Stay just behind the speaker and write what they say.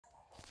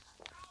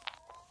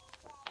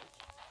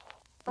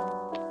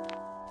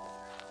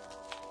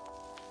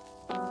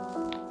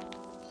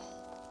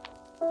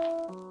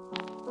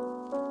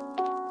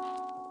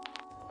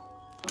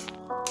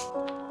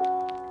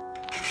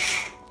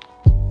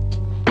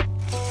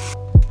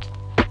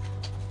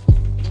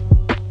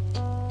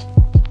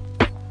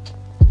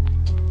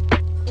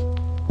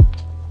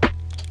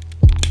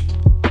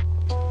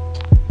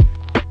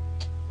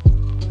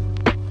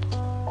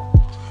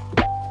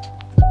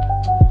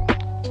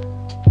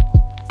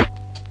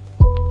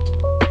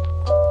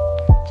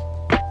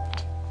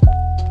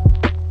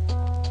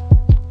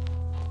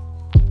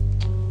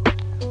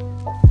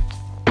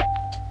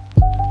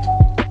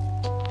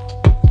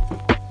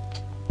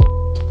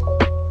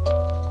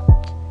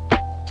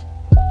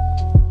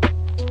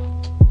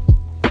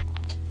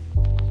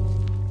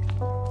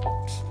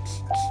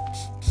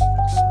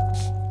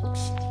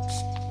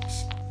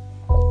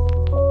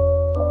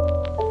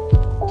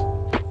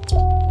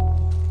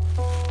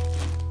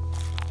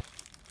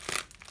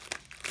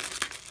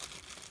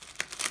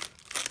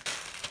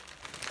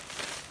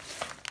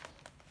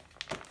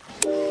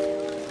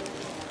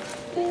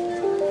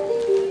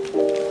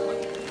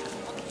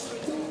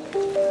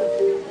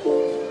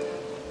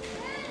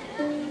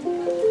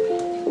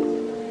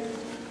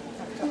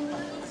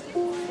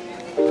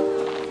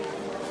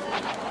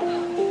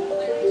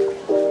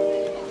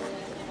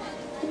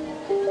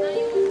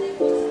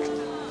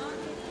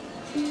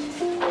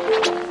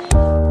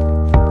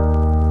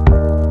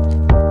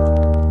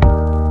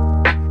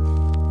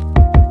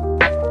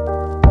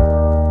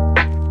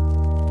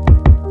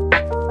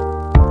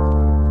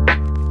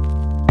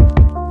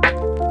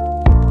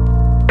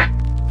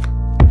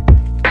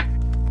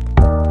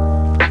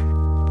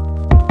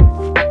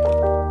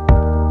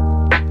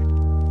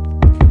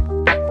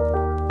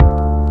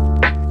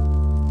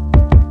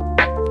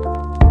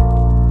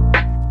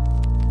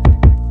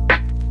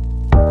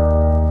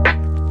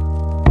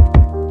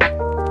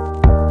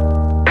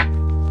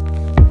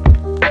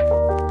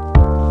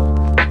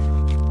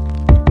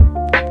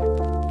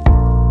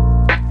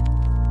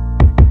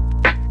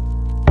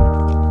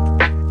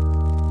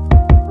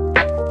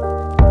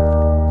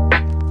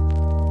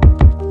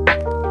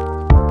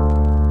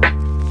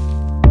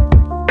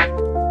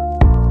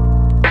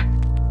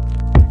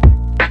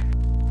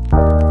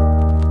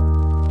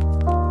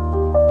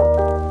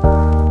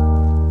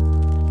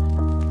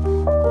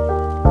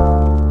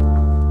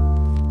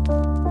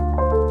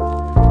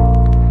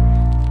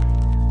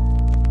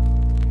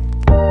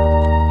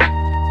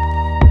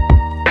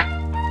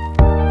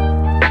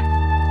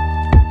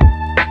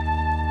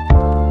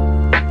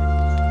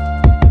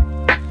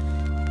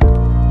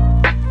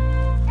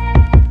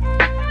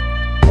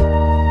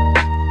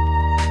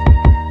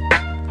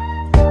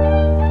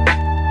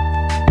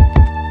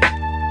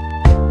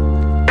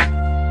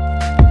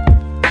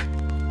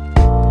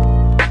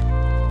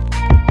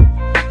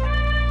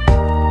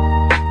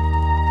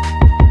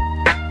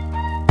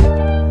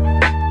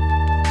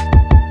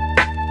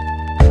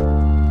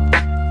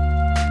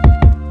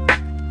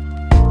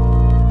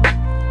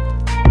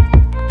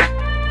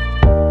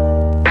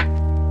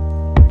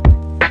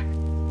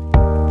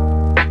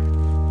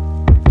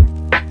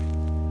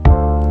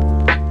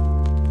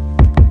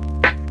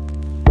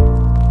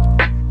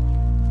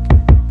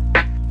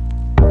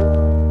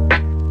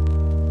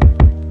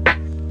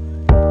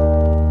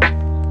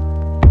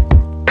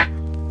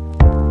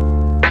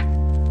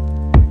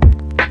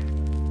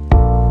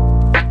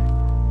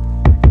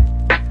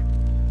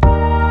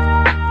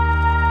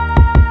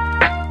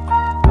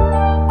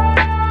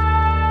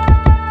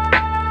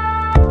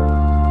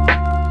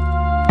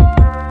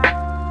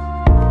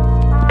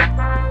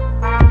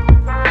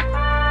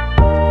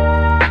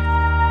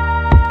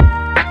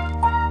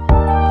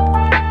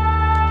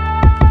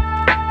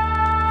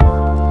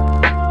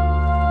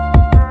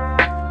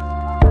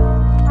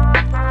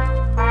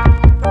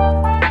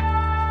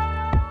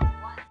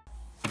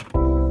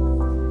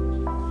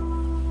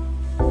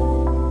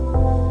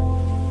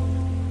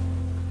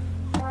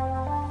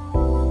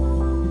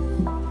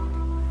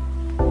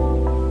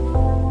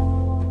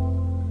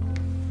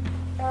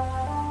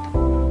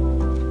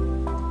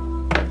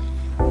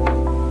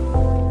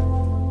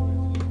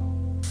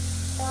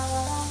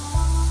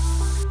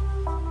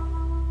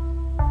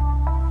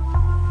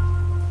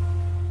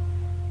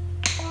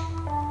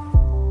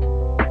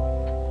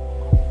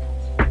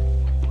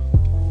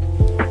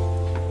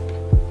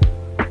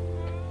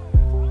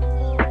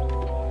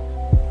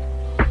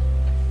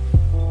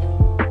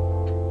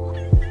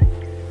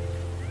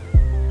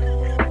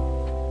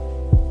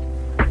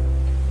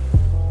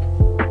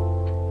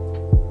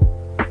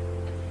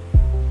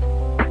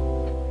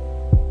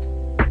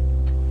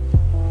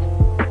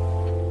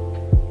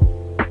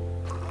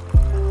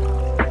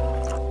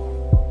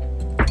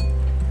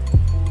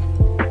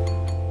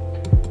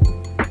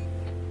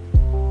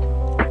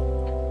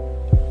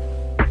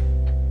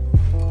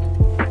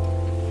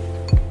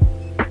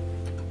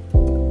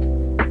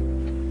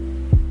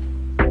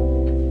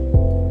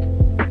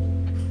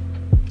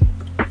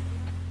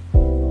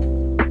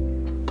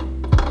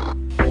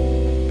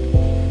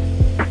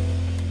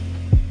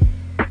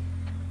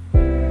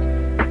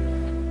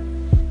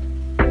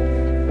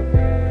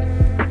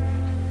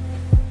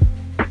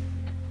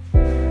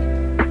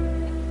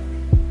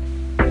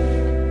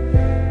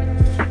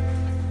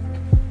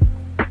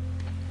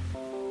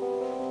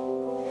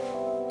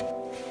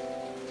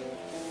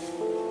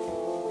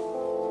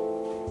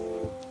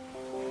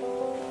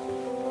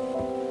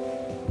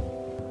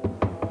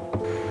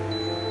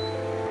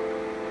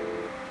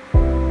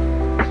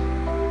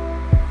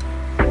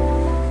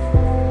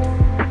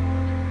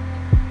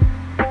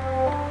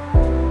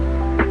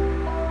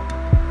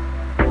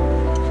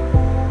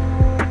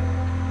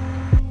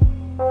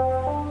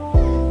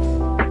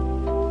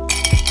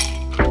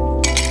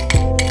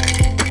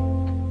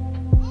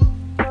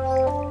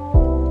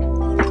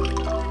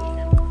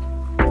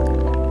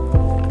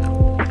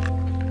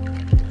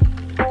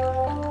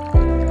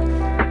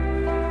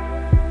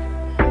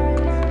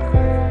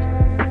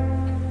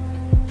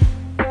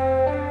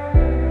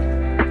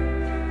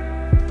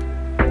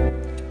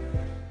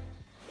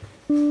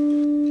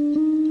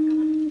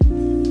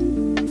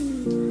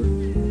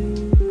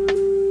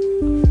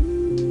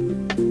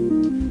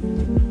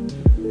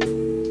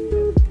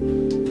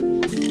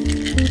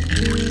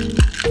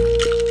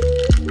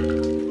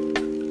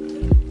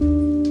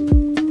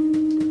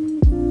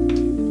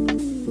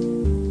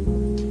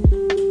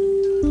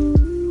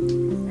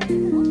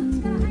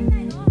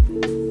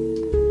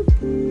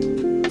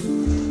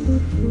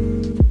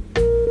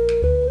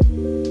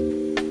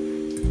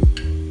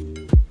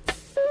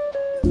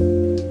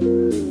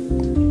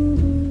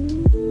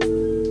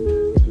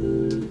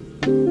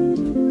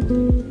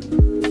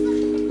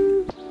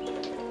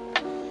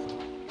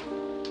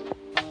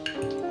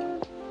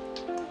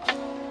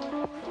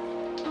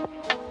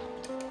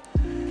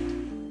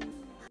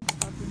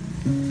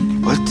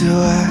What do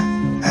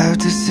I have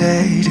to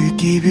say to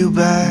keep you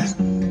by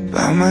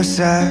my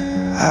side?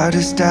 How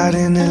to start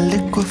and to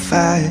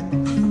liquefy it.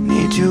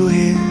 Need you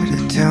here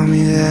to tell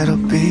me that I'll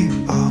be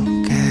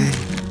okay.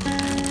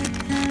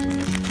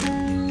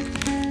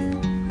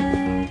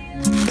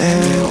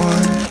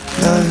 Everyone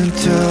loving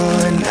two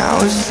and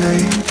now it's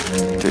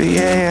 3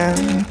 a.m.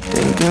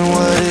 Thinking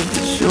what if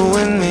it's you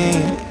and me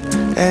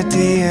at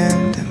the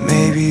end, that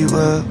maybe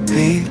we'll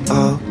be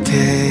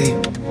okay.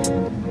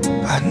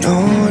 I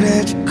know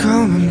that you're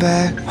coming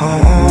back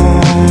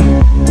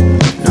home.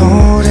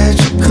 Know that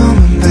you're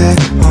coming back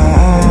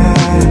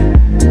home.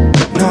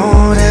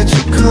 Know that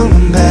you're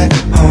coming back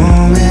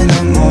home in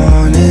the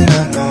morning. I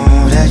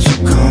know that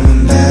you're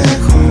coming back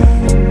home.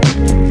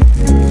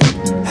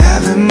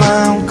 Having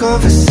my own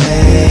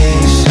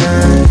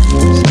conversations,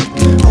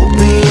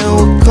 hoping you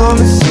will come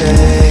and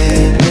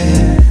save me.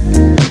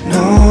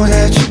 Know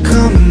that you're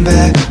coming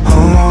back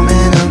home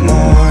in the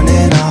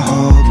morning. I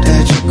hope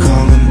that you're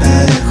coming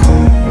back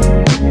home.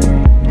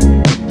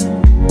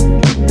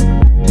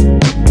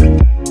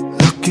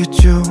 Look at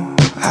you,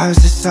 eyes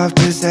as soft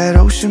as that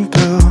ocean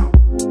blue.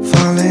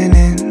 Falling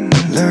in,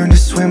 learn to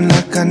swim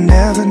like I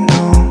never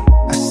knew.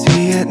 I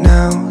see it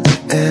now,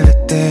 that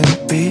everything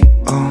will be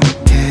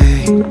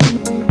okay.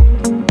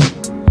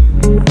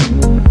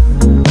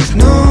 With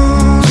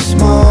no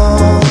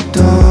small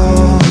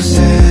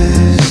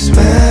doses,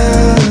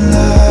 smell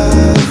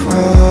of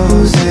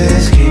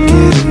roses. Can't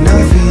get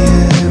enough of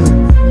you.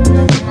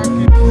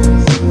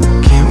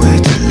 Can't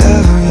wait to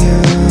love on you.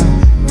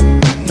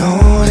 I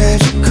know that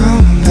you're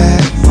coming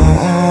back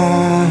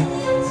home.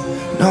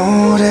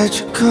 Know that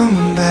you're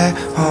coming back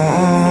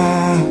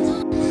home.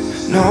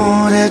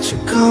 Know that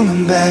you're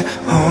coming back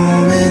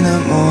home in the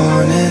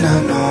morning. I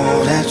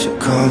know that you're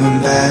coming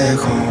back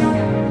home.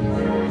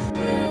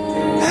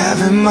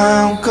 Having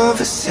my own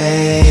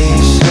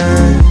conversations,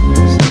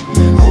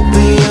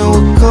 hoping you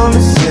will come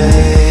and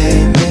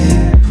save me.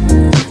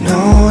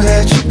 Know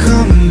that you're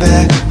coming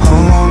back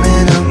home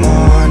in the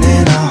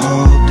morning. I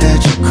hope that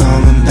you're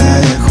coming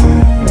back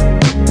home.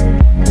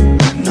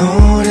 I know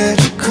that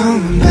you're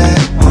coming back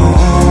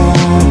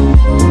home.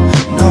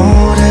 Know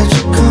that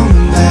you're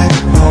coming back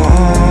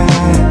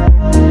home.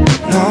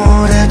 Know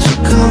that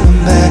you're coming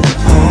back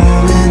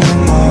home in the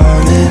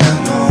morning. I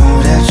know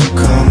that you're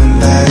coming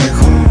back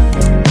home.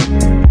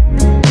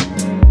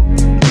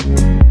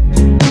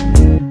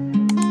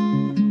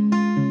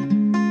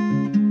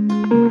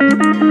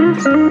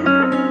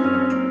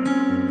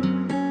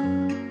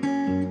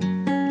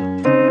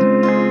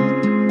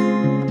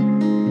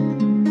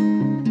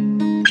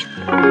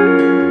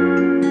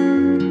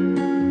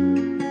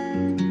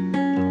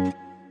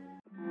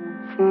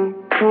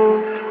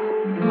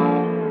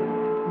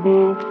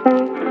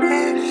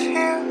 If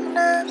you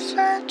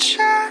never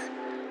try,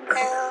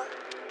 you'll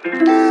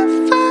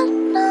never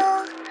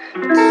know,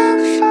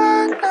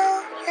 never know.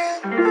 Yeah,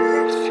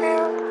 if you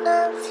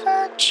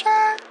never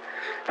try,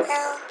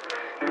 you'll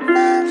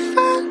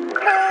never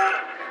know,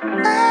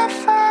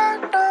 never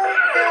know.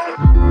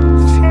 Yeah,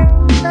 if you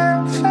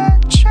never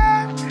try,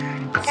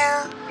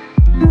 you'll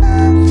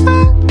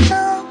never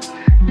know,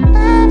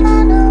 never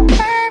know,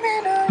 baby.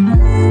 No,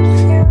 if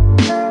you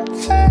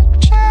never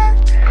try,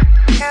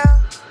 you'll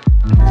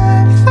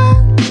never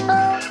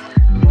know,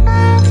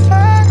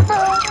 never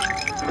know.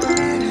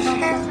 If you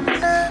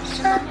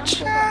never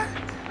try,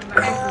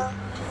 you'll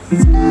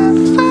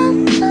never